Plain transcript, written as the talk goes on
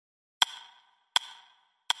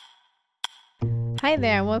Hi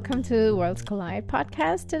there, and welcome to Worlds Collide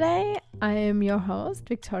podcast today. I am your host,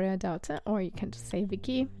 Victoria Daute, or you can just say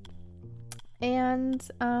Vicky. And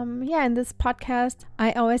in this podcast,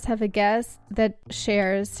 I always have a guest that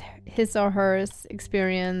shares his or her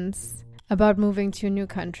experience about moving to a new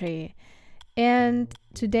country. And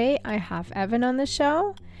today I have Evan on the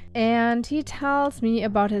show, and he tells me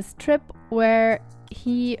about his trip where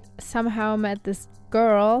he somehow met this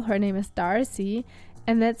girl. Her name is Darcy,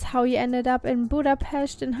 and that's how he ended up in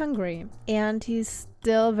Budapest in Hungary. And he's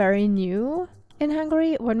still very new in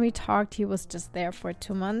Hungary. When we talked, he was just there for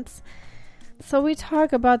 2 months. So we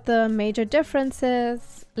talk about the major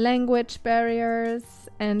differences, language barriers,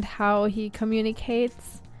 and how he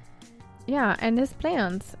communicates. Yeah, and his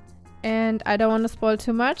plans. And I don't want to spoil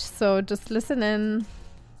too much, so just listen in.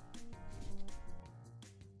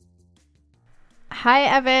 Hi,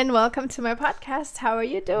 Evan. Welcome to my podcast. How are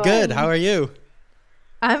you doing? Good. How are you?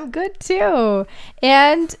 I'm good, too.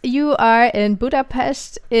 And you are in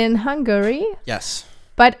Budapest in Hungary. Yes.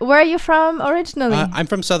 But where are you from originally? I'm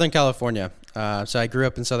from Southern California. So I grew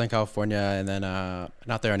up in Southern California and then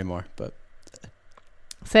not there anymore. But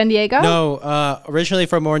San Diego? No, originally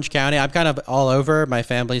from Orange County. I'm kind of all over. My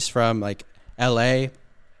family's from like LA. I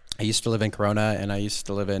used to live in Corona, and I used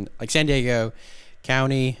to live in like San Diego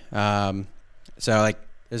County. So like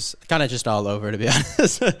it's kind of just all over, to be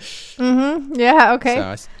honest. Mm-hmm. Yeah,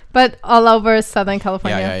 okay. But all over Southern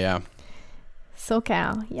California. Yeah.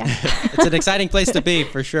 SoCal, yeah. It's an exciting place to be,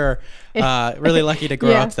 for sure. Really lucky to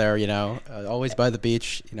grow up there, always by the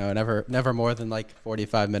beach, never more than like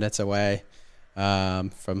 45 minutes away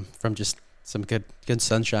from just some good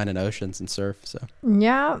sunshine and oceans and surf. So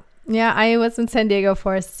Yeah, I was in San Diego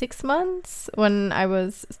for 6 months when I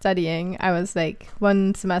was studying. I was like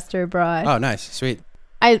 1 semester abroad. Oh, nice. Sweet.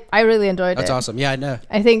 I really enjoyed it. That's awesome. Yeah, I know.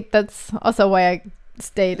 I think that's also why I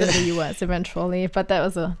stayed in the US eventually, but that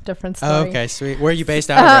was a different story. Oh, okay, sweet. Where are you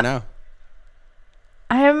based out of right now?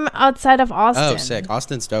 I'm outside of Austin. Oh, sick.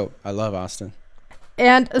 Austin's dope. I love Austin.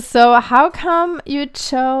 And so how come you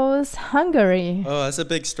chose Hungary? Oh, that's a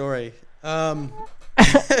big story. So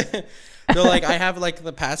like I have like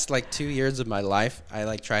the past like 2 years of my life, I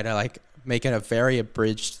like try to like make it a very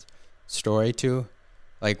abridged story to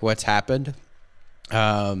like what's happened.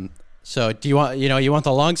 So do you want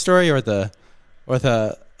the long story or the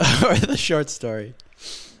short story?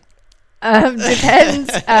 Depends.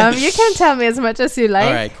 You can tell me as much as you like.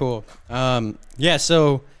 All right, cool.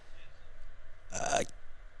 So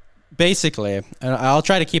basically, and I'll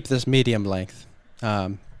try to keep this medium length.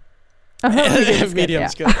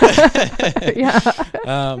 Medium's good.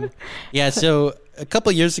 Yeah. So a couple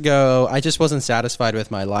years ago, I just wasn't satisfied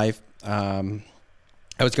with my life.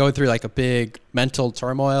 I was going through like a big mental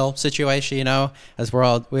turmoil situation, as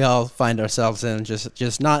we all find ourselves in,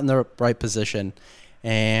 just not in the right position.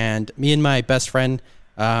 And me and my best friend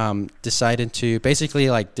decided to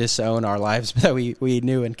basically like disown our lives that we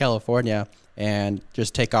knew in California and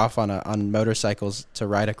just take off on motorcycles to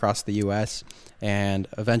ride across the U.S. and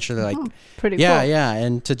eventually pretty cool. Yeah,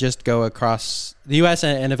 and to just go across the U.S.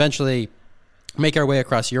 and eventually make our way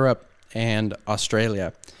across Europe and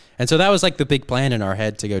Australia. And so that was like the big plan in our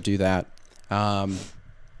head, to go do that.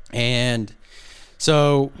 And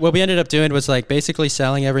so what we ended up doing was like basically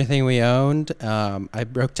selling everything we owned. I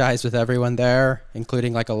broke ties with everyone there,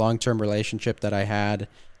 including like a long-term relationship that I had,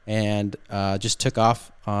 and just took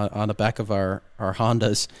off on the back of our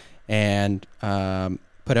Hondas and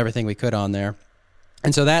put everything we could on there.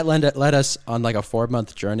 And so that led us on like a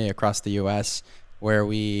 4-month journey across the U.S. where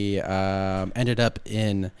we ended up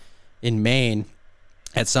in Maine.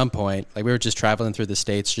 At some point, like we were just traveling through the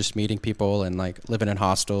States, just meeting people and like living in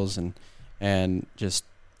hostels and just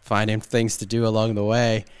finding things to do along the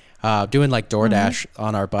way, doing like DoorDash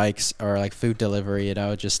on our bikes or like food delivery,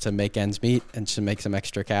 just to make ends meet and to make some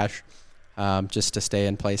extra cash, just to stay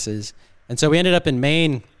in places. And so we ended up in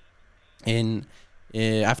Maine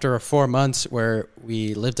after 4 months where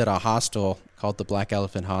we lived at a hostel called the Black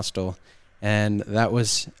Elephant Hostel. And that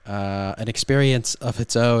was an experience of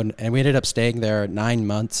its own. And we ended up staying there 9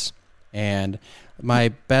 months. And my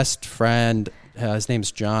best friend, his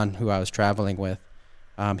name's John, who I was traveling with,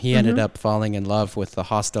 he ended up falling in love with the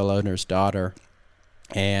hostel owner's daughter.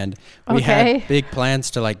 And we had big plans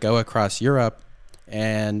to like go across Europe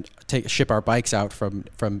and ship our bikes out so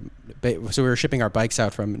we were shipping our bikes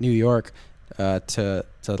out from New York to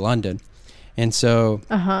London. And so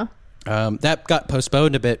that got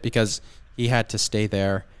postponed a bit because he had to stay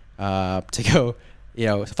there to go,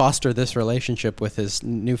 foster this relationship with his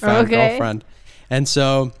newfound girlfriend. And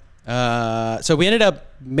so we ended up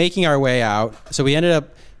making our way out. So we ended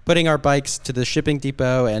up putting our bikes to the shipping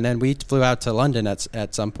depot, and then we flew out to London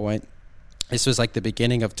at some point. This was like the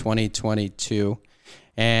beginning of 2022.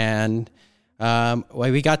 And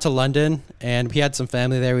we got to London, and we had some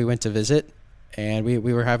family there we went to visit. And we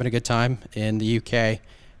were having a good time in the UK,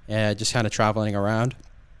 just kind of traveling around.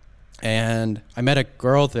 And I met a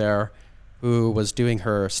girl there who was doing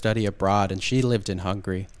her study abroad, and she lived in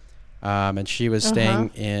Hungary. And she was staying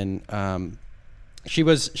in she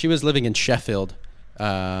was living in Sheffield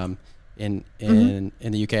in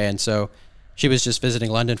the UK. And so she was just visiting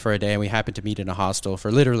London for a day, and we happened to meet in a hostel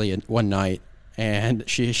for literally one night. And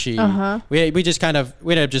we just kind of,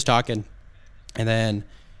 we ended up just talking. And then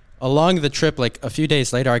along the trip, like a few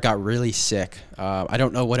days later, I got really sick. I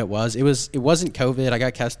don't know what it was. It wasn't COVID. I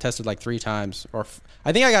got tested like 3 times,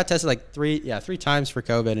 I think I got tested like 3 times for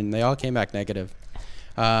COVID, and they all came back negative.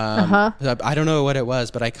 I don't know what it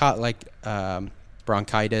was, but I caught like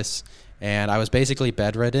bronchitis, and I was basically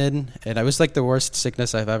bedridden, and it was like the worst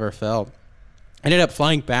sickness I've ever felt. I ended up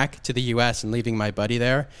flying back to the U.S. and leaving my buddy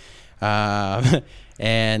there,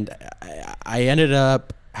 and I ended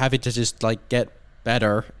up having to just like get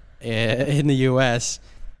better in the U.S.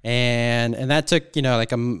 and that took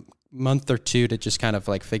like a month or 2 to just kind of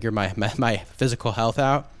like figure my physical health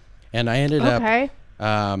out, and I ended up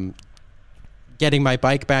getting my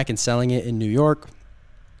bike back and selling it in New York,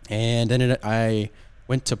 and then I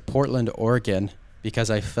went to Portland, Oregon, because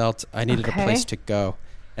I felt I needed a place to go.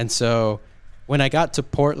 And so when I got to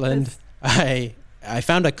Portland, I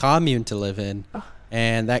found a commune to live in,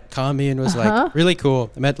 and that commune was like really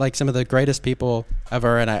cool. I met like some of the greatest people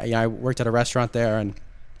ever, and I worked at a restaurant there, and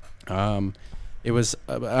I was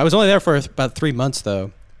only there for about 3 months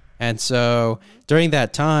though. And so during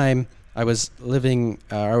that time, I was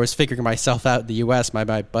figuring myself out in the U.S. My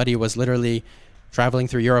buddy was literally traveling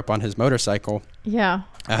through Europe on his motorcycle. Yeah.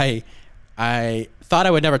 I thought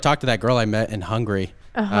I would never talk to that girl I met in Hungary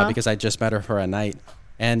because I just met her for a night.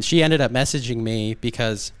 And she ended up messaging me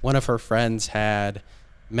because one of her friends had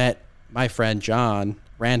met my friend John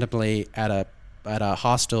randomly at a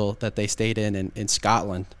hostel that they stayed in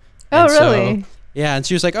Scotland. Oh, really? Yeah, and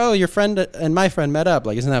she was like, "Oh, your friend and my friend met up.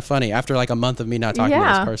 Like, isn't that funny?" After like a month of me not talking to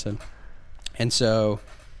this person. And so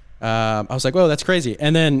I was like, "Whoa, that's crazy."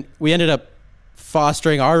 And then we ended up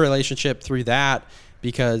fostering our relationship through that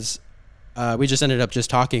because we just ended up just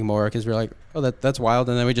talking more because we were like, "Oh, that's wild."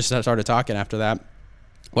 And then we just started talking after that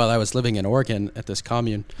while I was living in Oregon at this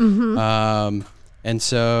commune. And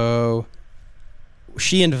so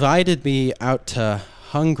she invited me out to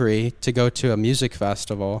Hungary to go to a music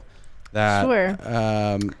festival that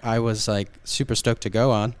I was like super stoked to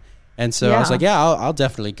go on. And so I was like, I'll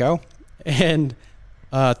definitely go. And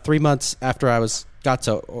 3 months after I got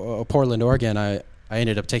to Portland, Oregon, I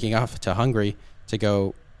ended up taking off to Hungary to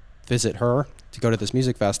go visit her, to go to this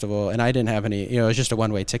music festival. And I didn't have any, it was just a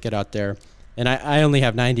one-way ticket out there. And I only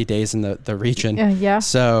have 90 days in the region.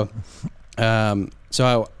 So I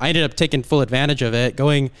ended up taking full advantage of it,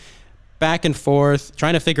 going back and forth,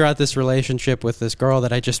 trying to figure out this relationship with this girl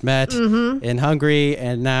that I just met in Hungary.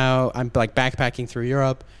 And now I'm like backpacking through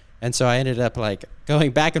Europe. And so I ended up like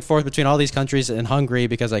going back and forth between all these countries in Hungary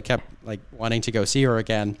because I kept like wanting to go see her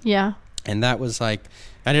again. Yeah. And that was like,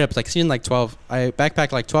 I ended up like seeing like I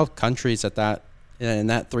backpacked like 12 countries in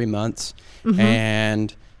that 3 months.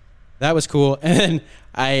 And that was cool. And then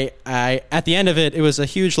I at the end of it, it was a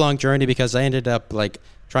huge long journey because I ended up like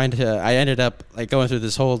going through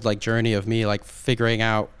this whole like journey of me like figuring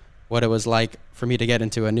out what it was like for me to get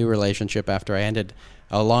into a new relationship after I ended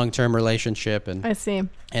a long-term relationship. And I see.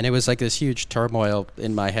 And it was like this huge turmoil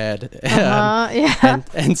in my head.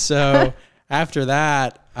 And so after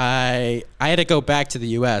that, I had to go back to the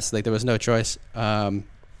US. Like there was no choice.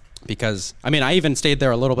 Because I even stayed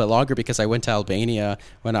there a little bit longer because I went to Albania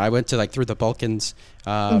when I went to like through the Balkans,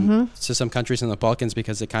 to some countries in the Balkans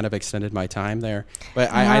because it kind of extended my time there.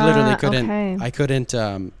 But I literally couldn't, I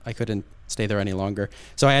couldn't stay there any longer.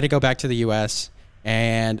 So I had to go back to the US.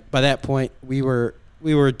 And by that point we were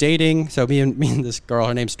dating. So me and this girl,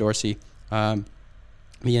 her name's Dorsey.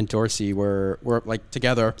 Me and Dorsey were like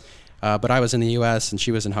together. But I was in the US and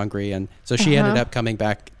she was in Hungary. And so she ended up coming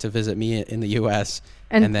back to visit me in the US.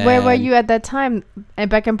 And then, where were you at that time?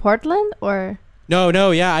 Back in Portland, or?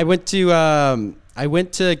 No. Yeah, I went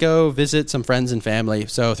to go visit some friends and family.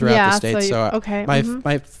 So throughout the States.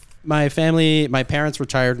 My family, my parents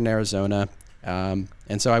retired in Arizona, and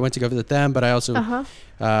so I went to go visit them. But I also,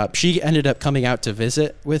 she ended up coming out to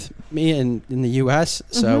visit with me in the U.S.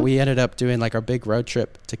 So we ended up doing like our big road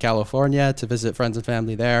trip to California to visit friends and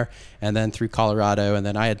family there, and then through Colorado, and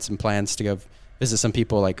then I had some plans to go visit some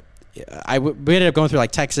people like we ended up going through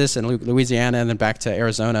like Texas and Louisiana and then back to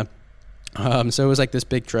Arizona. So it was like this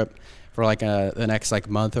big trip for like the next like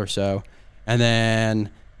month or so, and then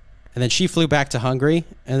she flew back to Hungary,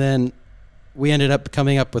 and then we ended up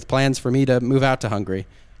coming up with plans for me to move out to Hungary,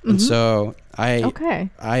 and so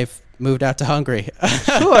I've moved out to Hungary.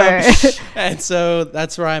 Sure. And so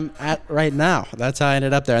that's where I'm at right now. That's how I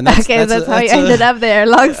ended up there. And that's how you ended up there.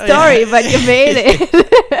 Long story, but you made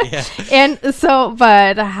it. And so,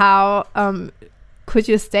 but how could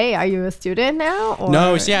you stay? Are you a student now? Or?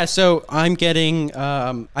 No, yeah. So I'm getting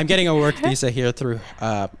a work visa here through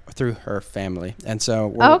her family, and so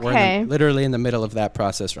we're literally in the middle of that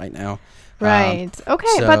process right now. Right.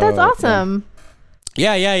 Okay, but that's awesome.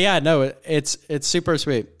 Yeah. No, it's super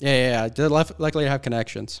sweet. Yeah. Luckily, I have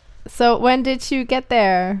connections. So when did you get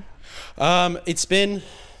there? It's been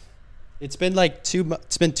like 2 months.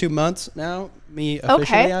 It's been 2 months now. Me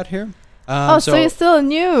officially out here. So you're still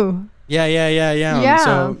new. Yeah.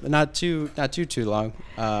 So not too long.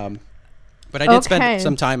 But I did spend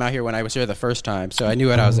some time out here when I was here the first time, so I knew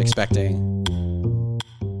what I was expecting.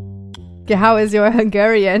 How is your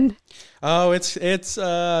Hungarian? Oh, it's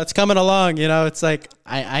coming along. It's like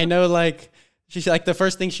I know, like she's like, the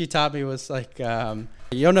first thing she taught me was like Jó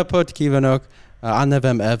napot kívánok, a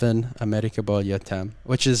nevem Evan, Amerikából jöttem,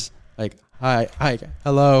 which is like hi,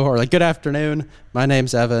 hello, or like good afternoon. My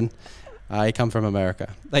name's Evan. I come from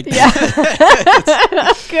America. Like, yeah.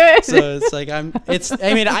 Good. So it's like I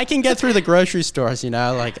mean, I can get through the grocery stores.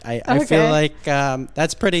 Like I feel like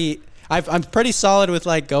that's pretty. I'm pretty solid with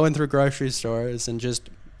like going through grocery stores and just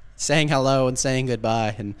saying hello and saying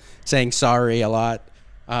goodbye and saying sorry a lot.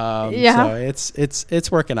 So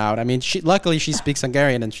it's working out. I mean, luckily she speaks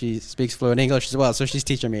Hungarian and she speaks fluent English as well, so she's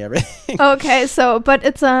teaching me everything. Okay, but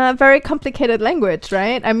it's a very complicated language,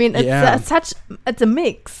 right? I mean, it's a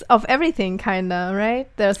mix of everything, kind of, right?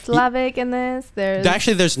 There's Slavic in this.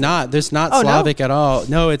 There's not Slavic at all.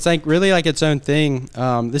 No, it's like really like its own thing.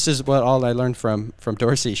 This is what all I learned from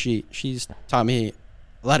Dorsey. She's taught me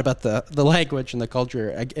a lot about the language and the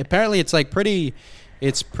culture. Apparently, it's like pretty.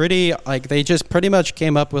 It's pretty, like, they just pretty much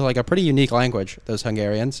came up with like a pretty unique language, those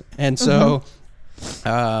Hungarians, and so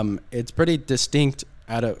it's pretty distinct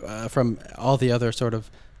from all the other sort of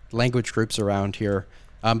language groups around here.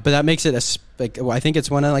 But that makes it I think it's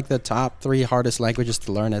one of like the top 3 hardest languages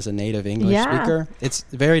to learn as a native English speaker. It's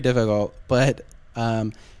very difficult, but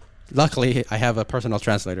luckily I have a personal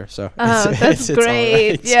translator, so that's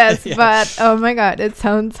great. Right. Yes, yeah. But oh my god, it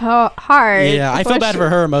sounds hard. Yeah, I feel bad for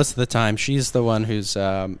her most of the time. She's the one who's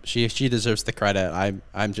she deserves the credit.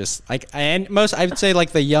 I'm just like, and I would say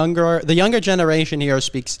like the younger generation here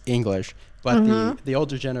speaks English, but the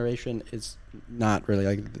older generation is not really,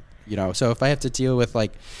 like, so if I have to deal with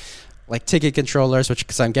like ticket controllers,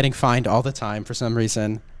 because I'm getting fined all the time for some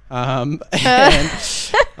reason. Like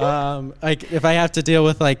if I have to deal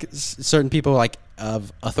with like certain people like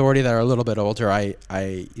of authority that are a little bit older,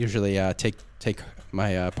 I usually take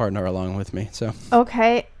my partner along with me. So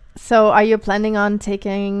okay. So are you planning on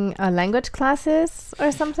taking language classes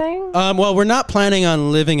or something? Well, we're not planning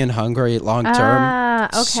on living in Hungary long term.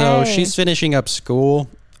 Okay. So she's finishing up school,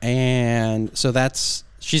 and so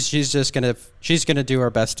she's gonna do her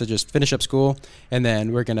best to just finish up school, and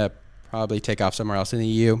then we're gonna probably take off somewhere else in the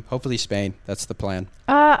EU, hopefully Spain. That's the plan.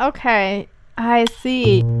 Okay. I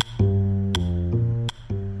see.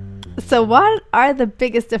 So what are the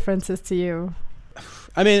biggest differences to you?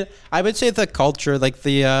 I mean, I would say the culture, like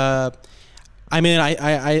I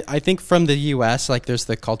think from the US, like there's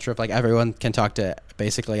the culture of like everyone can talk to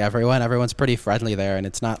basically everyone. Everyone's pretty friendly there, and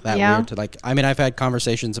it's not that weird to like, I mean, I've had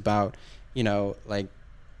conversations about, like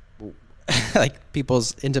like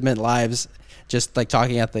people's intimate lives, just like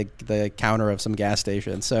talking at the counter of some gas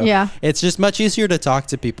station. So it's just much easier to talk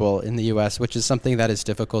to people in the US, which is something that is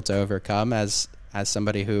difficult to overcome as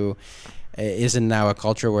somebody who is in now a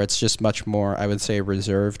culture where it's just much more, I would say,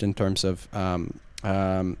 reserved in terms of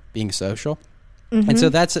being social. And so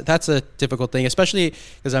that's a difficult thing, especially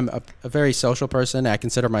because I'm a very social person. I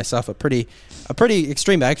consider myself a pretty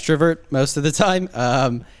extreme extrovert most of the time.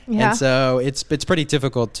 And so it's pretty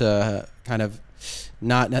difficult to kind of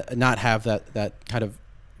not have that kind of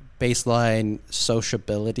baseline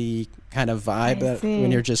sociability kind of vibe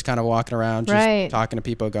when you're just kind of walking around, just talking to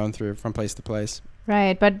people, going through from place to place.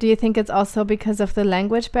 Right. But do you think it's also because of the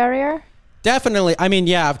language barrier? Definitely. I mean,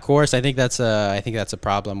 yeah, of course. I think that's a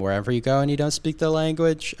problem wherever you go and you don't speak the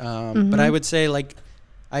language. But I would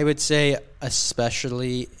say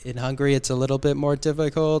especially in Hungary, it's a little bit more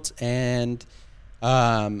difficult. And,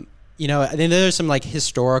 I think there's some like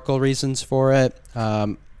historical reasons for it,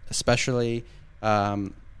 especially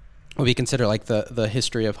what we consider like the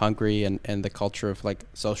history of Hungary and the culture of like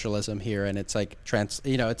socialism here, and it's like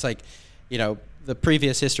it's like, the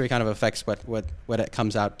previous history kind of affects what it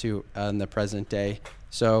comes out to in the present day.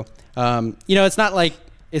 So it's not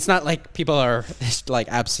like people are like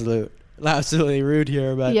absolutely rude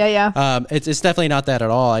here, but it's definitely not that at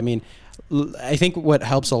all. I mean, I think what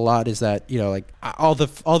helps a lot is that like all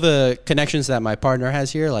the connections that my partner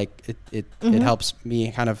has here, like it helps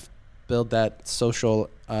me kind of build that social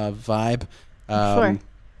vibe, Sure.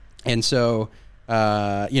 and so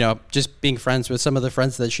just being friends with some of the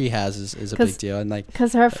friends that she has is a big deal, and like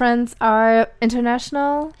because her friends are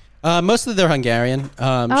international. Mostly they're Hungarian. She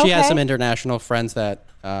has Okay. some international friends that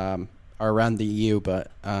are around the EU,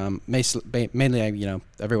 but mainly,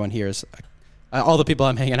 everyone here is all the people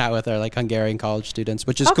I'm hanging out with are like Hungarian college students,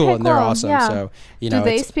 which is Okay, cool, and they're cool. awesome. Yeah. So Do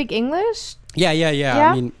they it's- speak English? Yeah.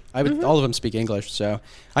 Yeah? I mean, all of them speak English, so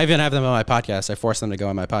I even have them on my podcast. I force them to go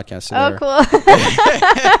on my podcast. So Oh, cool.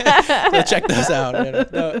 so check those out.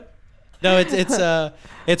 No,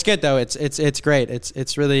 it's good though. It's great.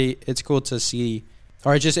 It's cool to see,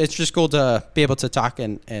 or it's just cool to be able to talk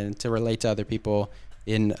and to relate to other people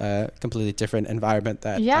in a completely different environment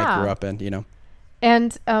that I grew up in.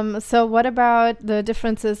 And so what about the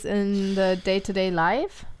differences in the day-to-day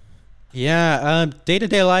life? Yeah,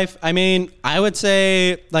 day-to-day life. I mean, I would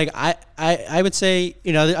say, like, I would say,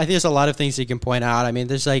 I think there's a lot of things you can point out. I mean,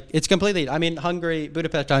 there's like, it's completely, I mean,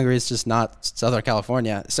 Budapest, Hungary is just not Southern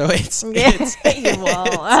California. So it's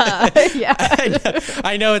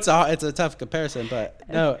I know it's a tough comparison, but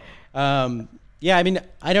no. Yeah, I mean,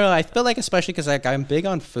 I don't know. I feel like, especially because like I'm big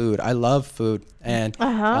on food. I love food, and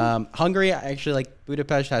Hungary, actually, like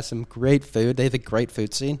Budapest has some great food. They have a great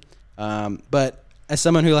food scene. But as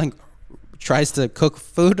someone who like tries to cook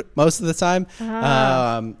food most of the time,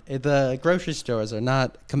 the grocery stores are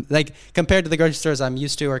not compared to the grocery stores I'm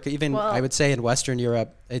used to, or even I would say in Western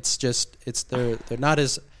Europe, they're not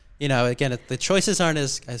as, again, the choices aren't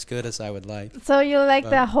as good as I would like. So you like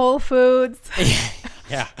the Whole Foods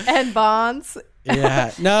yeah. and Bonds?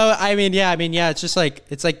 Yeah. No, I mean, it's just like,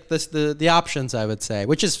 it's like this, the options, I would say,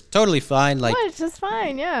 which is totally fine. Like, it's just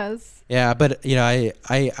fine. Yes. yeah, but I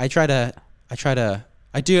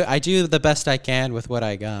do the best I can with what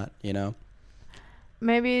I got,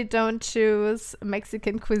 Maybe don't choose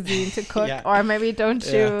Mexican cuisine to cook, Yeah. or maybe don't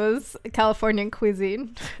choose Californian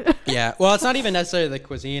cuisine. Yeah. Well, it's not even necessarily the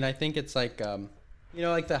cuisine. I think it's like,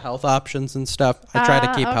 like the health options and stuff. I try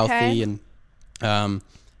to keep healthy, and I'm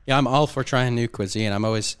all for trying new cuisine.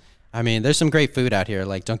 There's some great food out here.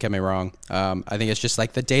 Like, don't get me wrong. I think it's just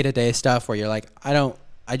like the day-to-day stuff where you're like, I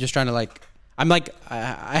just trying to like, I'm like,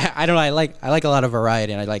 I don't know. I like a lot of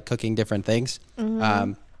variety, and I like cooking different things.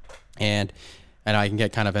 And I can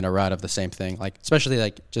get kind of in a rut of the same thing. Like, especially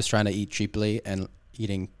like just trying to eat cheaply and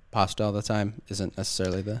eating pasta all the time isn't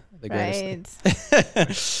necessarily the greatest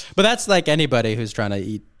thing. But that's like anybody who's trying to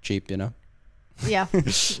eat cheap, Yeah.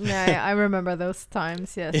 I remember those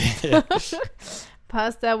times. Yes. Yeah.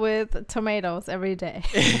 Pasta with tomatoes every day.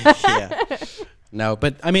 Yeah. No,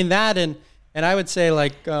 but I mean that, and I would say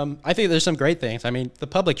like, I think there's some great things. I mean, the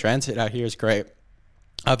public transit out here is great.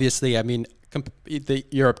 Obviously, I mean,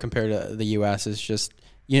 Europe compared to the U.S. is just,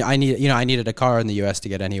 I needed a car in the U.S. to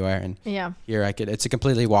get anywhere, and here it's a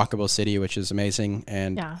completely walkable city, which is amazing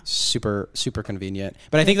and super, super convenient.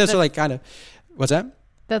 But I think those are like kind of, what's that?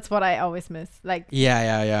 That's what I always miss. Like,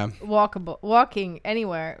 walking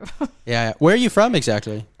anywhere. Yeah. Where are you from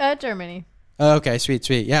exactly? Germany. Oh, okay, sweet.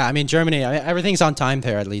 Yeah, I mean, Germany, everything's on time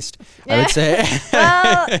there, at least, I would say.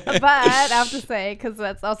 Well, but I have to say, because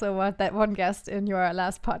that's also what that one guest in your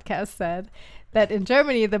last podcast said, that in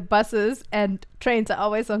Germany, the buses and trains are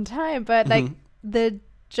always on time. But like the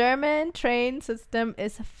German train system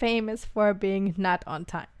is famous for being not on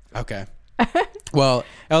time. Okay. Well,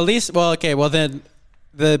 at least, then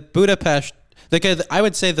the Budapest, I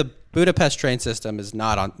would say the Budapest train system is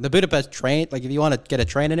not on the Budapest train. Like, if you want to get a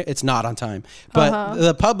train in it, it's not on time. But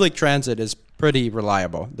the public transit is pretty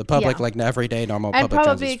reliable. The public, like everyday normal and public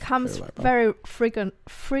transit, probably comes very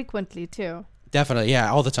frequently too. Definitely, yeah,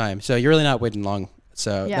 all the time. So you're really not waiting long.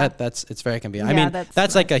 So it's very convenient. Yeah, I mean,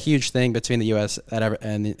 that's like a huge thing between the U.S.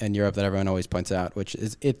 and Europe that everyone always points out, which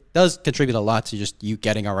is it does contribute a lot to just you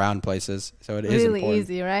getting around places. So it is really important.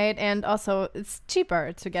 easy, right? And also it's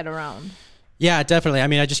cheaper to get around. Yeah, definitely. I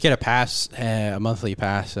mean, I just get a pass, a monthly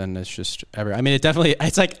pass, and it's just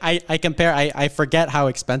it's like I forget how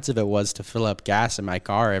expensive it was to fill up gas in my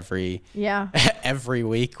car every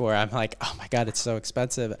week, where I'm like, oh my God, it's so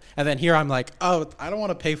expensive. And then here I'm like, oh, I don't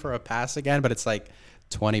want to pay for a pass again, but it's like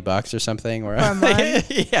 $20 or something. Where for a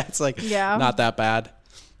month? yeah, it's like not that bad.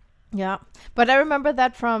 Yeah, but I remember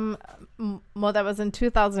that from well, that was in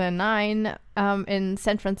 2009 in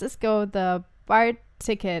San Francisco, the BART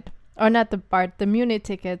ticket, or not the BART, the Muni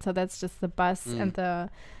ticket. So that's just the bus and the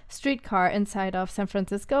streetcar inside of San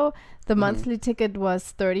Francisco. The monthly ticket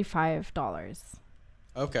was $35.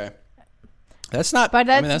 Okay. That's not, But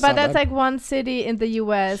I mean, that's not that's bad. like one city in the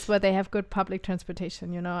U.S. where they have good public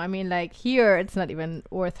transportation. You know, I mean, like here, it's not even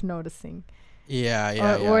worth noticing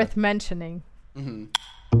Yeah, or worth mentioning. Mm-hmm.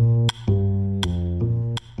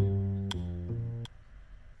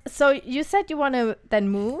 So you said you want to then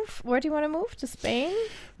move. Where do you want to move? To Spain?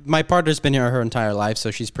 My partner's been here her entire life,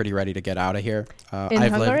 so she's pretty ready to get out of here. In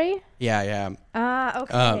Hungary? Yeah.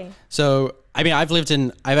 Okay. So I mean, I've lived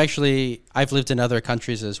in other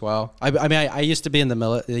countries as well. I used to be in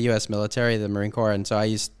the U.S. military, the Marine Corps, and so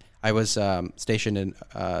I was stationed in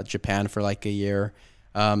Japan for like a year.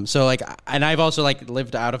 So like, and I've also like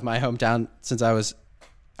lived out of my hometown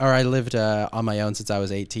I lived on my own since I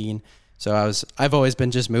was 18. So I've always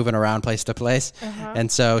been just moving around place to place,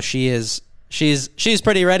 and so she's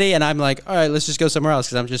pretty ready, and I'm like, all right, let's just go somewhere else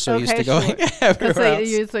because I'm just so used to going everywhere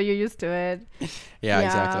else. So you're used to it. Yeah,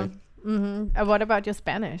 exactly. Mm-hmm. What about your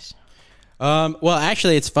Spanish? Well,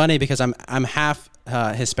 actually, it's funny because I'm half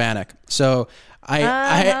Hispanic, so but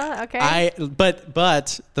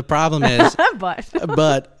the problem is,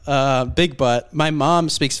 big but my mom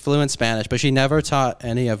speaks fluent Spanish, but she never taught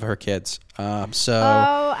any of her kids. I see.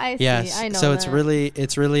 Yes, I know. So it's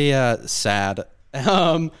really sad.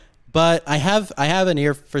 But I have an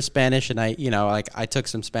ear for Spanish, and I took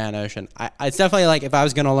some Spanish, and it's definitely like if I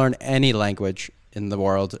was going to learn any language in the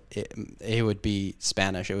world, it would be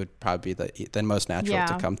Spanish. It would probably be the most natural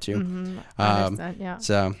to come to. Mm-hmm. I understand, yeah.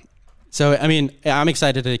 So I mean, I'm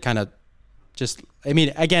excited to kind of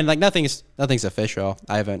again, like nothing's official.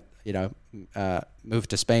 I haven't moved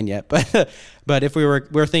to Spain yet, but if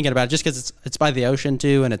we're thinking about it, just because it's by the ocean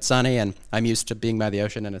too, and it's sunny, and I'm used to being by the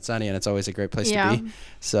ocean, and it's sunny, and it's always a great place to be.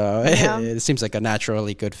 So it seems like a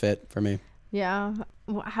naturally good fit for me. Yeah.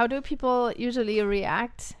 How do people usually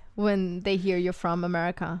react when they hear you're from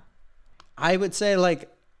America? I would say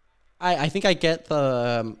like, I think I get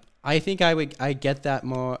I get that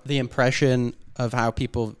more, the impression of how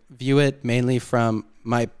people view it, mainly from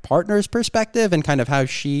my partner's perspective and kind of how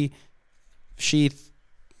she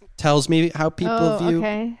tells me how people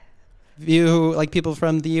view like people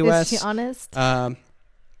from the U.S. Is she honest?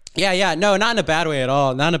 Yeah. No, not in a bad way at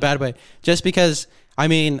all. Not in a bad way. Just because, I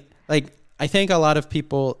mean, like, I think a lot of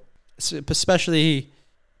people, especially,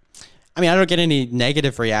 I mean, I don't get any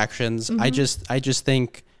negative reactions. Mm-hmm. I just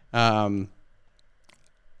think,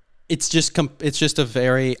 it's just a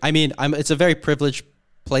very, I mean, it's a very privileged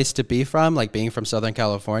place to be from, like being from Southern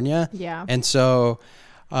California. Yeah. And so,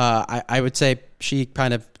 I would say she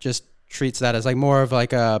kind of just treats that as like more of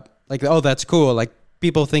like oh, that's cool. Like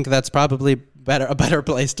people think that's probably a better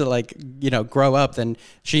place to like, grow up than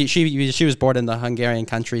she was born in the Hungarian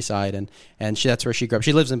countryside, and that's where she grew up.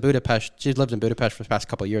 She lives in Budapest. She's lived in Budapest for the past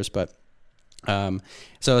couple of years, but,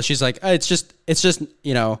 so she's like, it's just,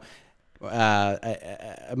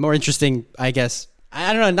 more interesting, I guess.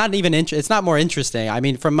 I don't know, not even it's not more interesting. I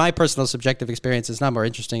mean, from my personal subjective experience, it's not more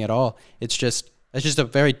interesting at all. It's just a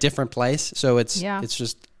very different place. So it's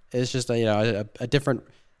just a different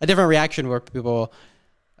reaction where people,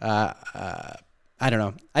 I don't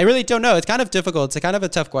know. I really don't know. It's kind of difficult. It's kind of a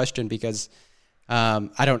tough question because,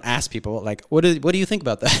 I don't ask people like, what do you think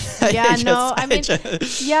about that?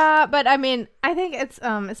 Yeah, but I mean, I think it's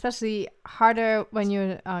especially harder when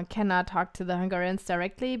you cannot talk to the Hungarians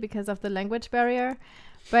directly because of the language barrier.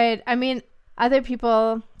 But I mean, other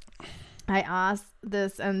people, I asked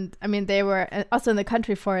this, and I mean, they were also in the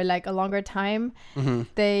country for like a longer time. Mm-hmm.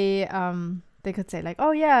 They could say like,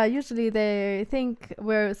 oh yeah, usually they think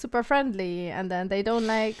we're super friendly, and then they don't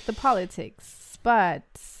like the politics, but.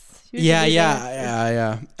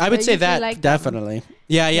 Yeah. I would say that like definitely.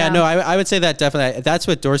 Yeah. No, I would say that definitely. That's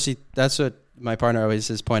what my partner always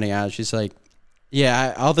is pointing out. She's like,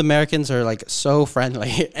 yeah, all the Americans are like so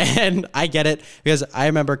friendly, and I get it because I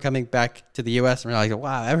remember coming back to the U.S. and we're like,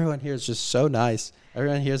 wow, everyone here is just so nice.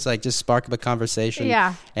 Everyone here is like just spark up a conversation.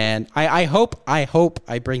 Yeah. And I hope I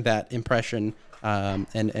bring that impression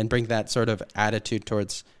and bring that sort of attitude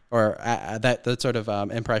towards or that sort of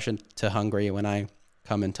impression to Hungary when I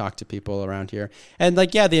come and talk to people around here. And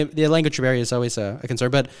like, yeah, the language barrier is always a concern,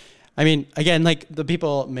 but I mean, again, like the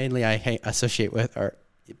people mainly I associate with are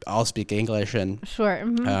all speak English, and sure.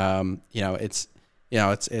 Mm-hmm. It's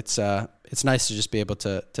nice to just be able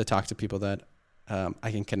to talk to people that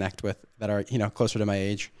I can connect with that are, closer to my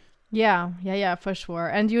age. Yeah, for sure.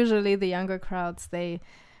 And usually the younger crowds,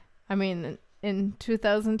 in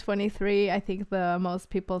 2023, I think the most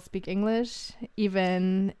people speak English,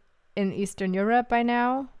 even in Eastern Europe by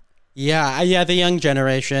now. Yeah, the young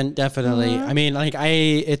generation, definitely. I mean, like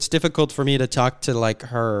it's difficult for me to talk to like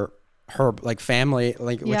her like family,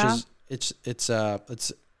 like which is it's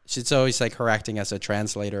always like her acting as a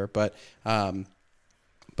translator, but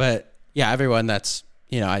yeah, everyone that's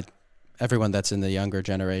everyone that's in the younger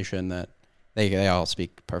generation, that they all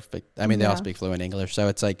speak perfect. I mean, they all speak fluent English, so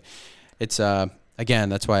it's like again,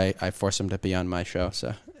 that's why I force them to be on my show.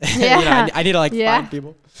 So I need to like find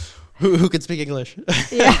people who can speak English.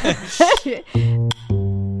 Yeah.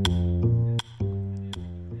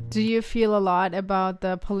 Do you feel a lot about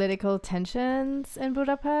the political tensions in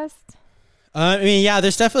Budapest? I mean, yeah,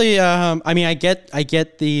 there's definitely. I mean, I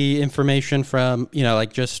get the information from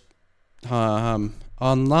like just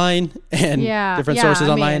online and different sources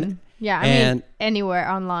online. I mean anywhere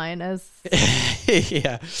online is.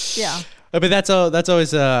 Yeah. But that's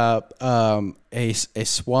always a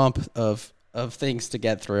swamp of things to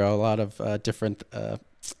get through. A lot of different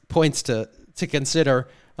points to consider.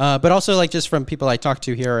 But also, like, just from people I talk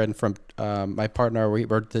to here and from my partner, we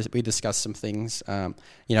discussed some things,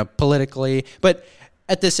 politically. But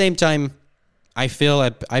at the same time, I feel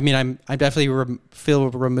I'm definitely feel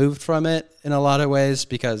removed from it in a lot of ways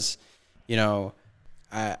because,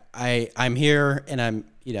 I'm here and I'm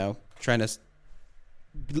trying to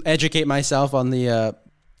educate myself on the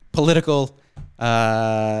political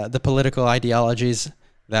ideologies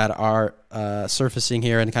that are surfacing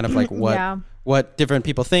here and kind of like what different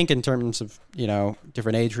people think in terms of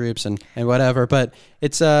different age groups and whatever. But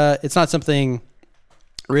it's not something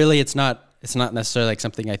really. It's not necessarily like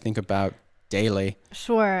something I think about daily.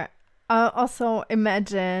 Sure. Also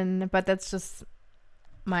imagine, but that's just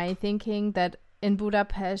my thinking, that in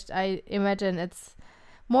Budapest, I imagine it's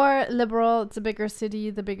more liberal. It's a bigger city.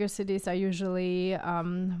 The bigger cities are usually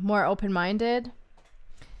more open-minded.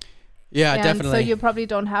 Yeah, and definitely. So you probably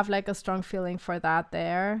don't have like a strong feeling for that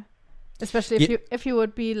there. Especially if you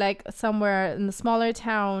would be like somewhere in a smaller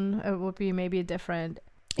town, it would be maybe different.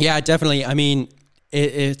 Yeah, definitely. I mean,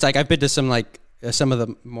 it's like I've been to some of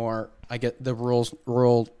the more the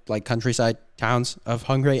rural like countryside towns of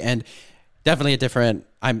Hungary, and definitely a different.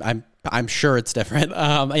 I'm sure it's different.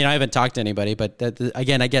 I haven't talked to anybody, but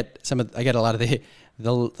again, I get a lot of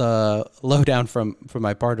the lowdown from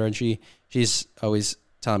my partner, and she's always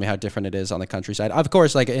telling me how different it is on the countryside. Of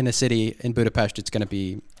course, like in a city in Budapest, it's gonna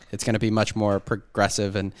be much more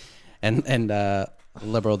progressive and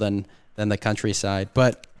liberal than the countryside.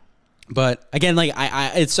 But again, like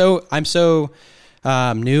I'm so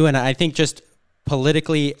new, and I think just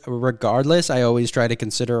politically, regardless, I always try to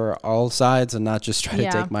consider all sides and not just try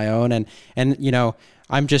to take my own. And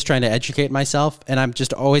I'm just trying to educate myself, and I'm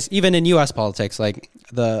just always, even in U.S. politics, like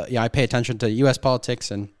I pay attention to U.S.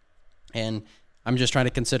 politics, and I'm just trying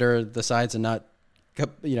to consider the sides and not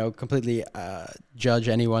completely judge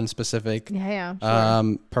any one specific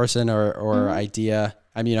person or idea.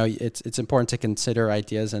 I mean, it's important to consider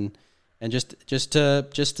ideas and just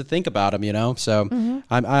to think about them, So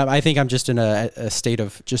I think I'm just in a state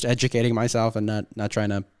of just educating myself and not trying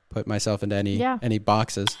to put myself into any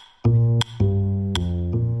boxes.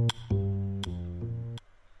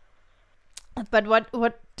 But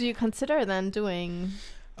what do you consider then doing?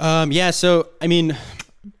 So I mean,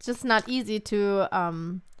 it's just not easy to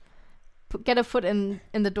get a foot in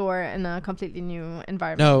the door in a completely new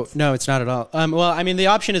environment. No, it's not at all. Well, I mean, the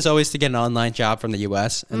option is always to get an online job from the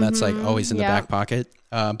U.S., and that's like always in the back pocket.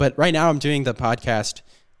 But right now I'm doing the podcast.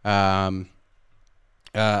 I'm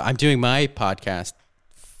doing my podcast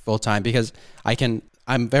full time because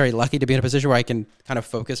I'm very lucky to be in a position where I can kind of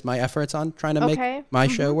focus my efforts on trying to make my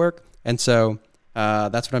show work. And so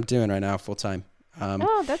that's what I'm doing right now full time.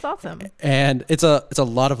 That's awesome. And it's a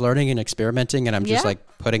lot of learning and experimenting, and I'm just like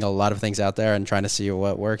putting a lot of things out there and trying to see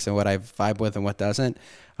what works and what I vibe with and what doesn't.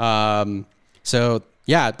 So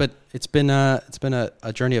yeah, but it's been a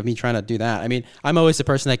journey of me trying to do that. I mean, I'm always the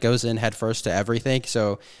person that goes in head first to everything,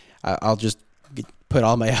 so I'll just put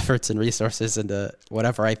all my efforts and resources into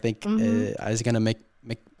whatever I think is going to make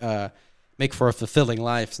for a fulfilling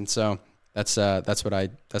life. And so that's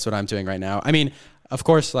what I'm doing right now. I mean, of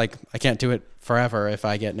course, like I can't do it forever if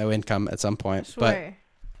I get no income at some point, sure. But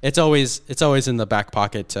it's always in the back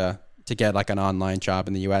pocket to get like an online job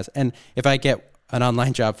in the US. And if I get an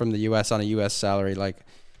online job from the US on a US salary, like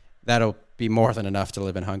that'll be more than enough to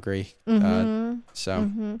live in Hungary. Because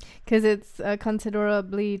it's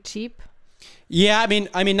considerably cheap. Yeah,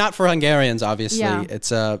 I mean, not for Hungarians, obviously. Yeah.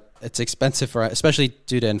 It's expensive especially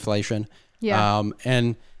due to inflation. Yeah.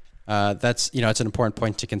 And that's it's an important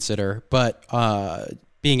point to consider. But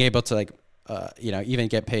being able to like even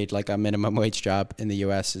get paid like a minimum wage job in the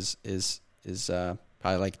U.S. is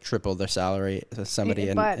probably like triple their salary as somebody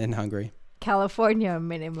in Hungary. California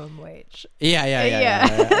minimum wage. Yeah.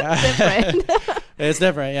 Different. It's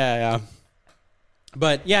different. Yeah.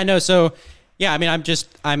 But yeah, no. So yeah, I mean, I'm just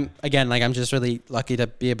really lucky to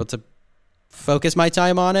be able to focus my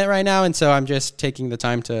time on it right now, and so I'm just taking the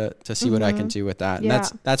time to see what I can do with that. And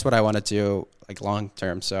that's what I want to do like long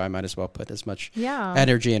term. So I might as well put as much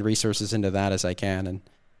energy and resources into that as I can,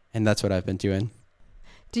 and that's what I've been doing.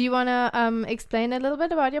 Do you want to explain a little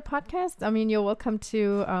bit about your podcast? I mean, you're welcome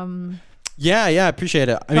to. Yeah, I appreciate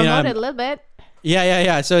it. I mean, promote it a little bit.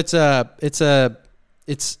 Yeah. So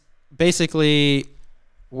it's basically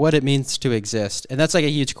what it means to exist, and that's like a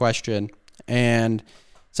huge question, and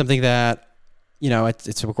something that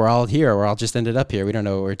we're all here. We're all just ended up here. We don't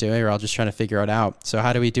know what we're doing. We're all just trying to figure it out. So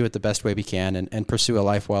how do we do it the best way we can, and pursue a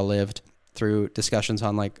life well lived through discussions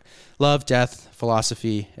on like love, death,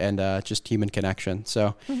 philosophy, and just human connection.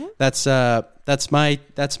 So that's my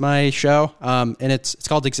show, and it's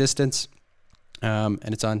called Existence. And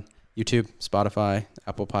it's on YouTube, Spotify,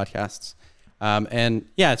 Apple Podcasts. And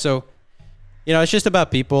yeah, so, it's just about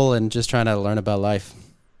people and just trying to learn about life.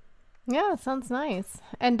 Yeah, sounds nice.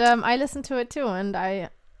 And I listened to it too. And I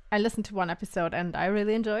listened to one episode and I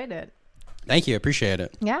really enjoyed it. Thank you. Appreciate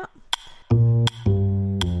it. Yeah.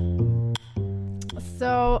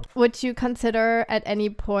 So would you consider at any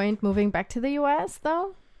point moving back to the US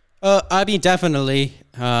though? I mean, definitely.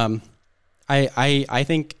 I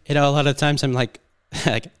think, a lot of times I'm like,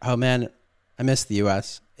 oh man, I miss the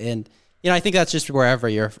US. And, I think that's just wherever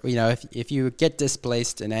you're, if you get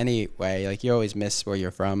displaced in any way, like you always miss where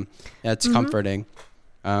you're from. It's comforting.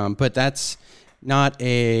 But that's not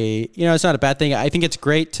it's not a bad thing. I think it's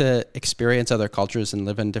great to experience other cultures and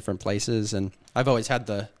live in different places. And I've always had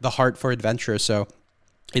the heart for adventure. So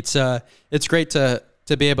it's great to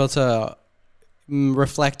be able to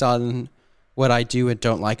reflect on what I do and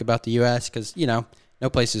don't like about the U.S. because, no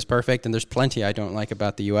place is perfect, and there's plenty I don't like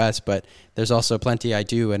about the U.S., but there's also plenty I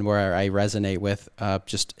do and where I resonate with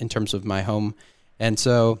just in terms of my home. And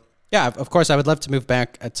so, yeah, of course, I would love to move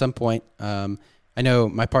back at some point. I know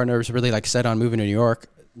my partner is really like set on moving to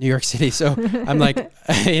New York City, so I'm like,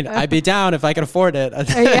 I'd be down if I could afford it. Spending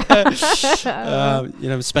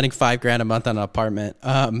 $5,000 a month on an apartment.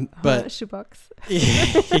 But shoebox.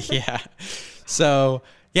 Yeah. So,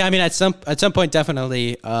 yeah, I mean, at some point,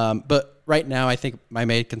 definitely. But right now, I think my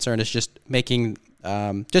main concern is just making,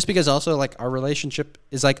 just because also like our relationship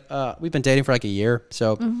is like, we've been dating for like a year.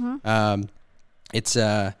 So, it's,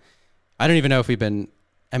 I don't even know if we've been,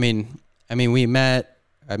 we met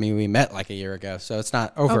like a year ago. So it's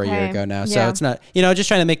not over a year ago now. So it's not, just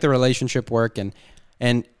trying to make the relationship work and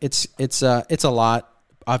it's a lot,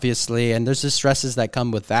 obviously. And there's the stresses that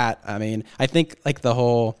come with that. I mean, I think like the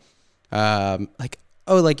whole, you're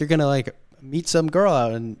gonna like meet some girl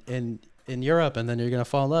out in Europe and then you're gonna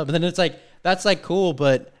fall in love, and then it's like that's like cool,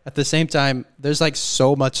 but at the same time there's like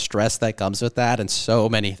so much stress that comes with that and so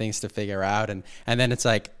many things to figure out, and then it's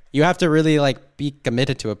like you have to really like be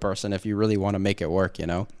committed to a person if you really want to make it work,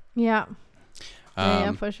 Yeah,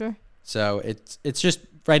 for sure. So it's just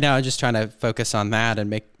right now I'm just trying to focus on that and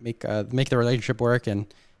make the relationship work, and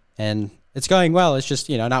it's going well. It's just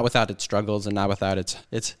not without its struggles and not without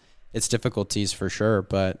its difficulties for sure,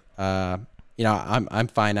 but I'm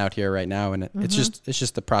fine out here right now, and it's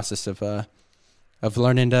just the process of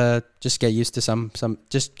learning to just get used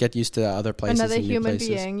to get used to other places. Another and human new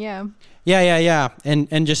places. being, yeah,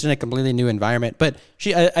 and just in a completely new environment. But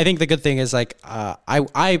I think the good thing is like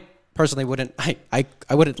I personally wouldn't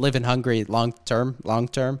live in Hungary long term.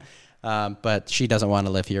 But she doesn't want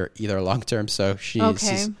to live here either long term, so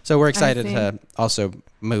so we're excited to also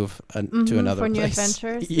move to another for place. New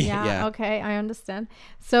adventures. Yeah. Okay, I understand.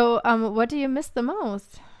 So, what do you miss the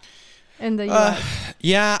most in the U.S.?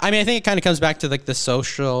 Yeah, I mean, I think it kind of comes back to like the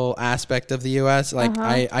social aspect of the U.S. Like,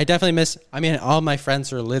 I definitely miss. I mean, all my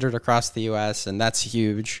friends are littered across the U.S., and that's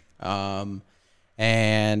huge. And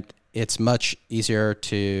it's much easier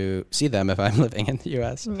to see them if I'm living in the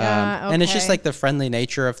U.S. And it's just like the friendly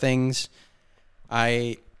nature of things.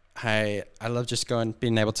 I love just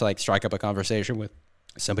being able to like strike up a conversation with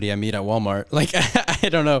somebody I meet at Walmart. Like, I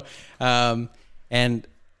don't know. And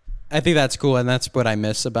I think that's cool. And that's what I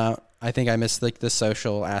miss about, I think I miss like the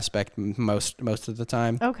social aspect most of the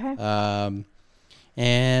time. Okay.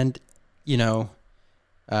 And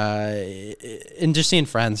and just seeing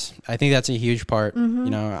friends, I think that's a huge part.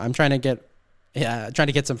 I'm trying to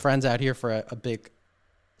get some friends out here for a big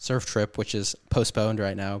surf trip, which is postponed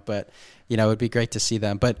right now, but it would be great to see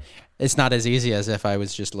them, but it's not as easy as if I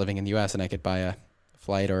was just living in the US and I could buy a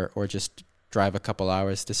flight or just drive a couple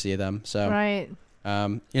hours to see them. So, Right.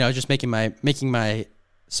 Just making my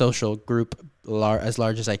social group as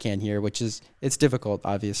large as I can here, which it's difficult,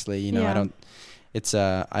 obviously. I'm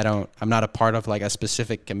not a part of like a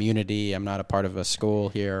specific community. I'm not a part of a school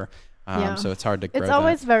here. So it's hard to grow. It's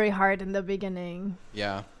always very hard in the beginning.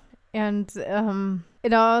 Yeah. And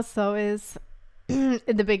it also is in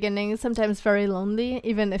the beginning sometimes very lonely,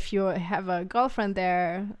 even if you have a girlfriend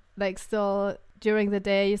there. Like still during the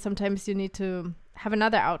day, sometimes you need to have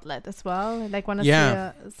another outlet as well. Like want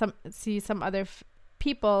to see some other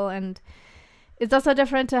people, and it's also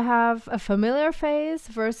different to have a familiar face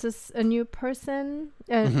versus a new person.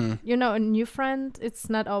 A new friend. It's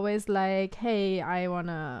not always like, hey, I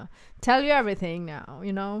wanna tell you everything now.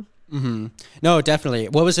 Mm-hmm. No, definitely.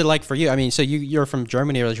 What was it like for you? I mean, so you're from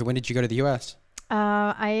Germany originally. When did you go to the U.S.?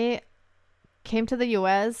 I came to the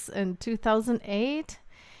U.S. in 2008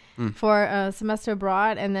 for a semester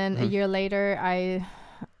abroad, and then a year later, I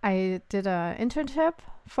did an internship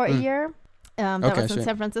for a year. That was in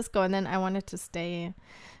San Francisco, and then I wanted to stay.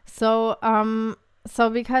 So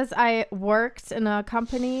because I worked in a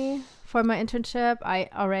company for my internship, I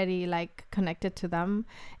already like connected to them,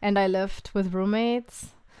 and I lived with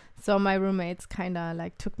roommates. So my roommates kind of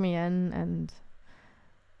like took me in, and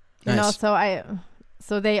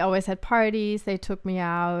so they always had parties. They took me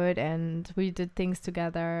out, and we did things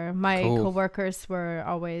together. My coworkers were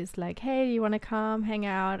always like, "Hey, you want to come hang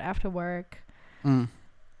out after work?"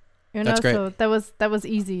 That's great. So that was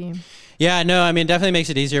easy. Yeah, no, I mean, it definitely makes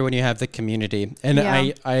it easier when you have the community, and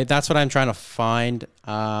I that's what I'm trying to find.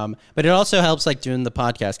 But it also helps like doing the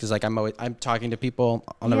podcast, because like I'm talking to people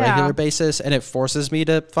on a regular basis, and it forces me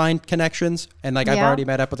to find connections. And like I've already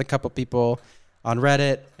met up with a couple people on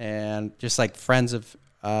Reddit, and just like friends of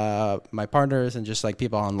my partners, and just like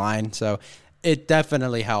people online. So it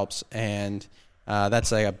definitely helps, and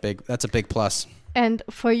that's a big plus. And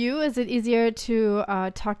for you, is it easier to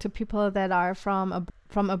talk to people that are from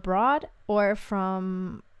abroad or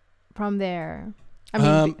from there? I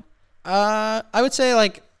mean, I would say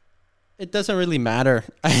like it doesn't really matter.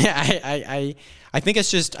 I think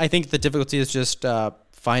the difficulty is just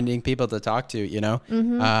finding people to talk to,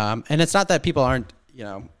 and it's not that people aren't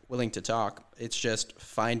willing to talk. It's just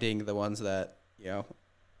finding the ones that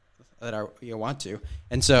that are want to,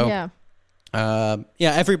 and so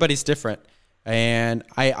everybody's different. And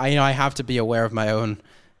I have to be aware of my own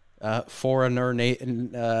foreigner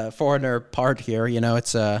part here.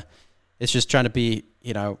 It's just trying to be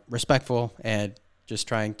respectful, and just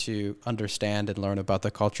trying to understand and learn about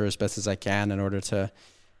the culture as best as I can in order to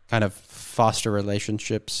kind of foster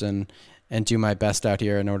relationships and do my best out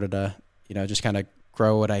here in order to just kind of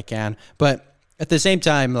grow what I can. But at the same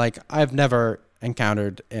time, like I've never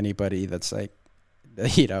encountered anybody that's like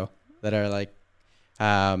that are like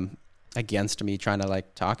against me trying to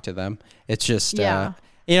like talk to them. It's just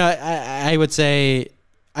I would say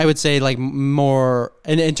like more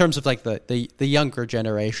in terms of like the younger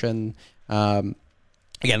generation.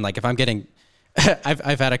 Again, like if I'm getting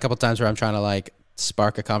I've had a couple times where I'm trying to like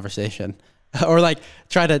spark a conversation or like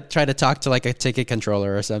try to talk to like a ticket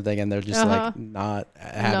controller or something, and they're just like not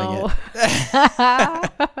having it.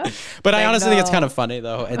 But I honestly think it's kind of funny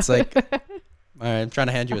though. It's like, all right, I'm trying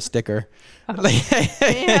to hand you a sticker.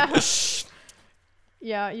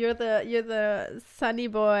 Yeah, you're the sunny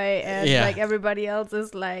boy, and like everybody else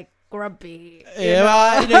is like grumpy.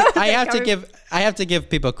 I have to give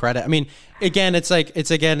people credit. I mean, again, it's like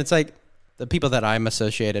the people that I'm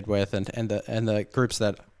associated with, and the groups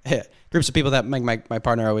of people that my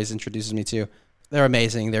partner always introduces me to. They're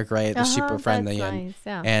amazing. They're great. They're super friendly, nice,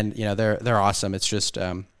 and they're awesome. It's just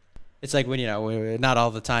it's like when we're not all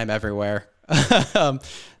the time everywhere.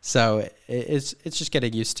 So it's just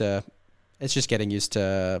getting used to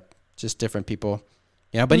just different people,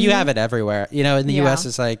 but you have it everywhere. In the US,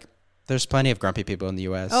 it's like there's plenty of grumpy people in the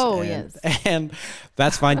US. And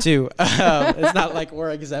that's fine too. It's not like we're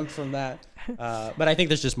exempt from that. But I think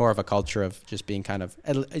there's just more of a culture of just being kind of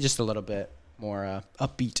just a little bit more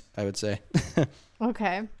upbeat, I would say.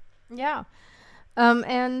 Okay. Yeah.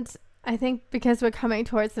 And I think because we're coming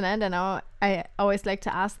towards an end, and I always like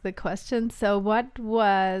to ask the question. So what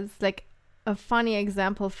was like a funny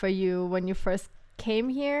example for you when you first came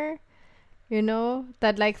here,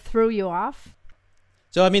 that like threw you off?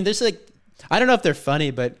 So, I mean, there's like, I don't know if they're funny,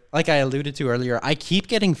 but like I alluded to earlier, I keep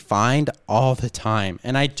getting fined all the time,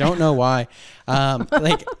 and I don't know why.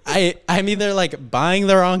 Like I'm either like buying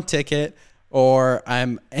the wrong ticket, or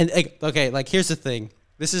here's the thing.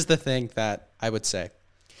 This is the thing that I would say.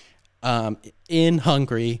 In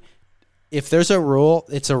Hungary, if there's a rule,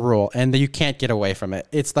 it's a rule, and you can't get away from it.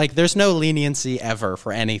 It's like there's no leniency ever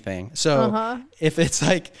for anything. So if it's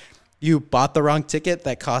like you bought the wrong ticket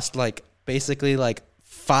that cost like basically like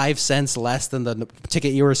 5 cents less than the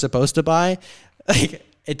ticket you were supposed to buy, like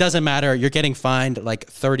it doesn't matter. You're getting fined like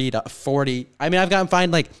 30 to 40. I mean, I've gotten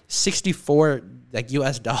fined like 64 like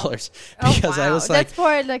US dollars because I was like, that's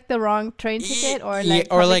for like the wrong train ticket or like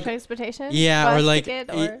public transportation. Yeah, bus or like ticket,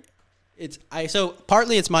 or so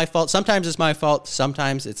partly it's my fault. Sometimes it's my fault.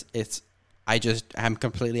 Sometimes it's I just am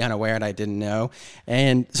completely unaware and I didn't know.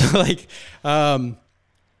 And so like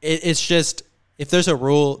it's just if there's a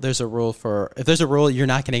rule, there's a rule for if there's a rule, you're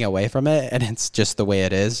not getting away from it, and it's just the way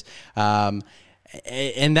it is.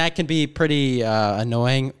 And that can be pretty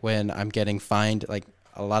annoying when I'm getting fined like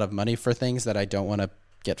a lot of money for things that I don't want to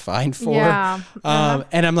get fined for. Yeah.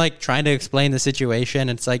 And I'm like trying to explain the situation.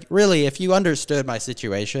 And it's like, really, if you understood my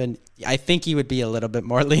situation, I think you would be a little bit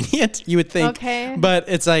more lenient, you would think. Okay. But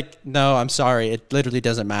it's like, no, I'm sorry. It literally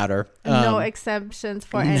doesn't matter. No exemptions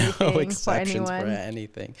for anything. No exceptions for anyone. for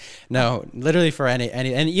anything. No, literally for any,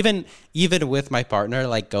 and even with my partner,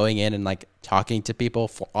 like going in and like talking to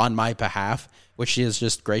people on my behalf, which she is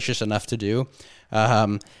just gracious enough to do.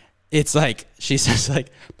 It's like, she says like,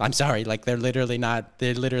 I'm sorry, like they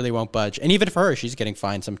literally won't budge. And even for her, she's getting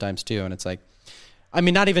fined sometimes too. And it's like, I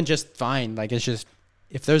mean, not even just fined, like it's just,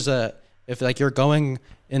 if like you're going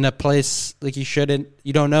in a place like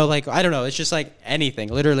you don't know, like, I don't know. It's just like anything,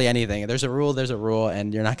 literally anything. There's a rule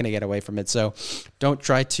and you're not going to get away from it. So don't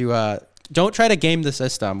try to game the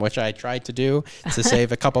system, which I tried to do to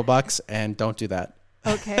save a couple bucks, and don't do that.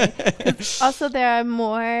 Okay. Also, there are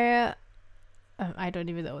more, I don't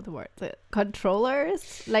even know the word, the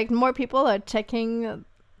controllers, like more people are checking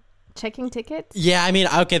tickets. Yeah, I mean,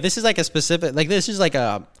 okay, this is like a specific, like this is like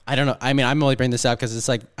a, I don't know. I mean, I'm only bringing this up because it's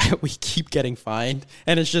like we keep getting fined,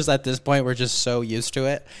 and it's just at this point we're just so used to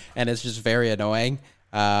it, and it's just very annoying.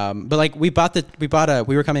 But like we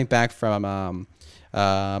were coming back from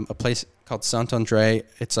a place called Sant Andre.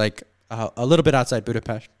 It's like a little bit outside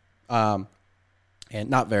Budapest. And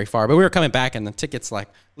not very far, but we were coming back, and the tickets like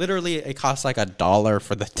literally it costs like $1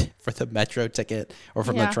 for the metro ticket or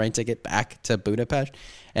from the train ticket back to Budapest.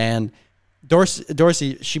 And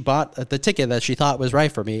Dorsey, she bought the ticket that she thought was right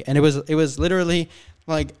for me, and it was literally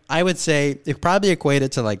like, I would say it probably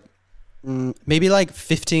equated to like maybe like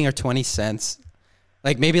 15 or 20 cents.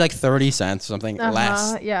 Like maybe like 30 cents, something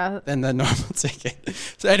less than the normal ticket.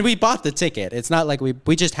 So, and we bought the ticket. It's not like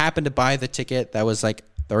we just happened to buy the ticket that was like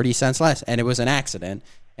 30 cents less, and it was an accident.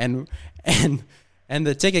 And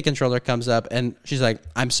the ticket controller comes up and she's like,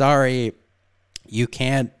 I'm sorry, you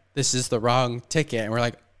can't, this is the wrong ticket. And we're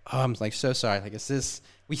like, oh, I'm like, so sorry. Like,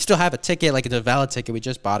 we still have a ticket, like it's a valid ticket. We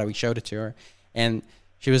just bought it. We showed it to her. And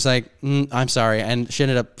she was like, I'm sorry. And she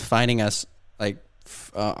ended up fining us like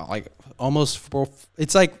almost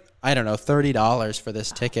it's like, I don't know, $30 for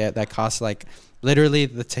this ticket that costs like, literally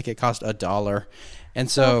the ticket cost $1. And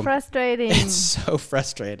so frustrating. It's so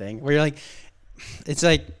frustrating. Where you're like, it's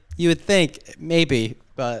like you would think maybe,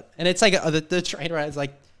 but and it's like the train ride is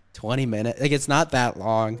like 20 minutes. Like it's not that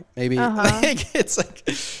long. Maybe like, it's like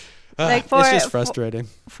it's just frustrating.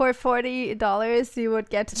 For $40, you would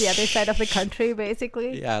get to the other side of the country,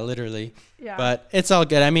 basically. Yeah, literally. Yeah. But it's all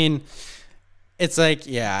good. I mean, it's like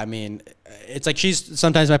it's like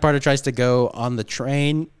sometimes my partner tries to go on the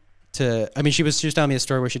train. She was telling me a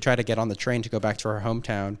story where she tried to get on the train to go back to her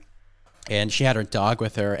hometown, and she had her dog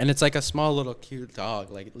with her, and it's like a small little cute dog,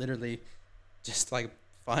 like literally just like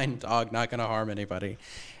fine dog, not gonna harm anybody.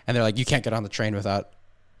 And they're like, you can't get on the train without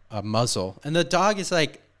a muzzle, and the dog is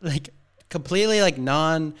like completely like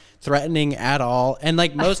non-threatening at all. And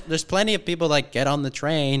like there's plenty of people like get on the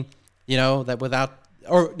train, you know, that without,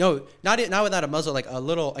 or no, not without a muzzle, like a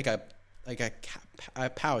little like a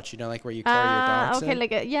pouch, you know, like where you carry your dogs. Okay, in.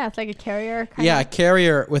 It's like a carrier. A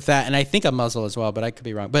carrier with that, and I think a muzzle as well, but I could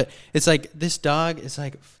be wrong. But it's like this dog is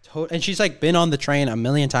like, and she's like been on the train a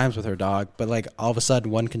million times with her dog, but like all of a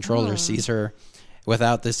sudden one controller sees her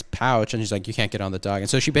without this pouch, and she's like, you can't get on the dog. And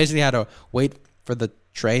so she basically had to wait for the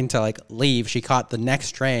train to like leave. She caught the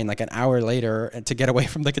next train like an hour later, and to get away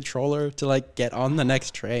from the controller to like get on the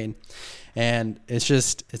next train. And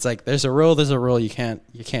it's like there's a rule, you can't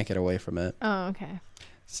get away from it. Oh, okay.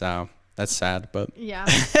 So that's sad, but yeah.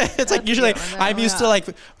 It's like usually I'm used to like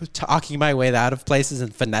talking my way out of places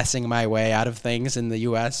and finessing my way out of things in the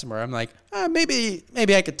US, where I'm like, maybe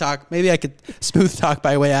I could smooth talk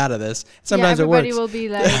my way out of this. Sometimes everybody it works. Will be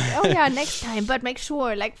like, oh yeah, next time, but make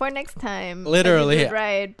sure like for next time. Literally.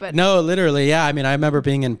 Right. But no, literally. Yeah. I mean, I remember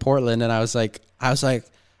being in Portland, and I was like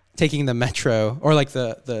taking the metro, or like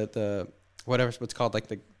the whatever what's called like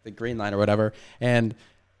the green line or whatever. And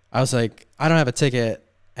I was like, I don't have a ticket.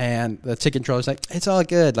 And the ticket controller's like, it's all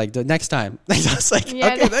good. Like the next time. I was like,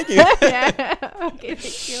 okay, thank you. Okay,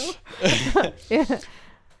 thank you.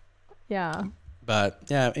 Yeah. But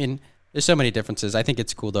yeah, I mean, there's so many differences. I think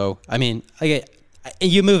it's cool though. I mean,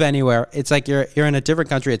 you move anywhere. It's like you're in a different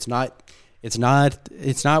country. It's not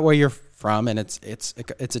where you're from, and it's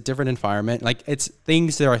a different environment. Like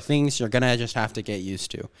there are things you're gonna just have to get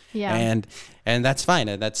used to. Yeah. And that's fine.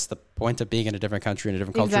 And that's the point of being in a different country, in a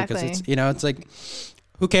different culture, because Exactly. it's like,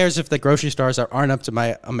 who cares if the grocery stores aren't up to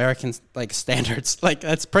my American like standards? Like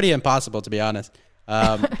that's pretty impossible, to be honest.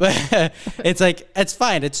 But it's like, it's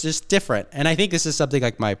fine. It's just different. And I think this is something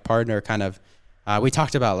like my partner kind of, we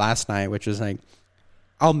talked about last night, which was like,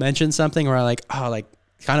 I'll mention something where I like, oh, like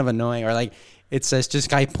kind of annoying, or like it's just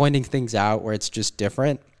guy pointing things out where it's just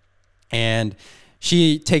different. And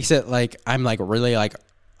she takes it like I'm like really like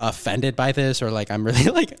offended by this, or like I'm really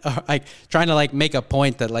like trying to like make a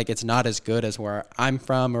point that like it's not as good as where I'm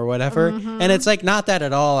from or whatever. And it's like not that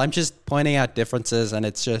at all. I'm just pointing out differences, and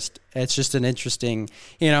it's just an interesting,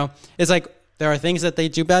 it's like there are things that they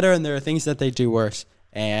do better and there are things that they do worse.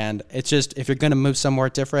 And it's just, if you're going to move somewhere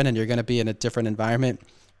different and you're going to be in a different environment,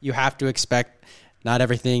 you have to expect not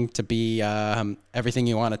everything to be everything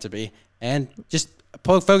you want it to be, and just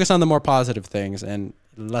focus on the more positive things and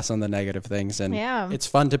less on the negative things. And it's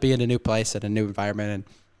fun to be in a new place and a new environment,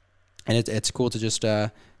 and it's cool to just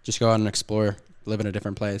go out and explore, live in a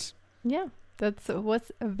different place. Yeah, that's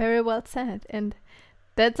what's very well said, and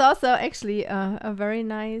that's also actually a very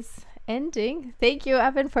nice ending. Thank you,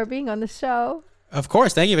 Evan, for being on the show. Of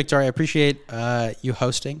course. Thank you, Victoria. I appreciate you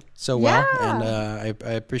hosting so well, Yeah. and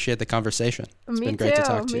I appreciate the conversation. It's been great to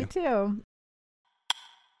talk to you. Me too.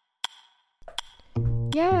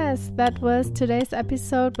 Yes, that was today's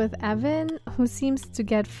episode with Evan, who seems to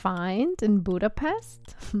get fined in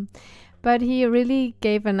Budapest. But he really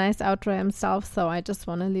gave a nice outro himself, so I just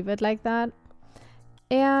want to leave it like that.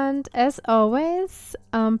 And as always,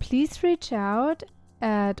 please reach out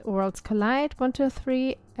at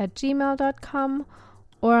worldscollide123@gmail.com,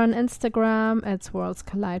 or on Instagram at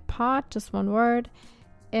worldscollidepod, just one word.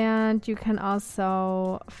 And you can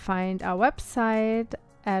also find our website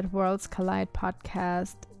at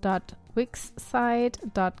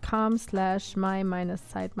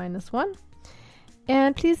worldscollidepodcast.wixsite.com/my-site-1.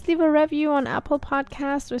 And please leave a review on Apple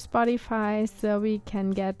Podcasts or Spotify so we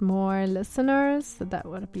can get more listeners. So that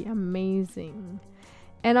would be amazing.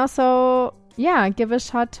 And also, give a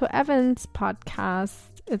shout to Evan's podcast.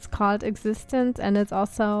 It's called Existence, and it's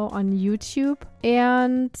also on YouTube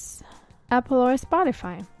and Apple or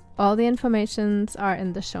Spotify. All the informations are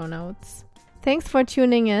in the show notes. Thanks for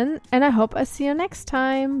tuning in, and I hope I see you next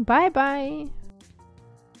time. Bye bye.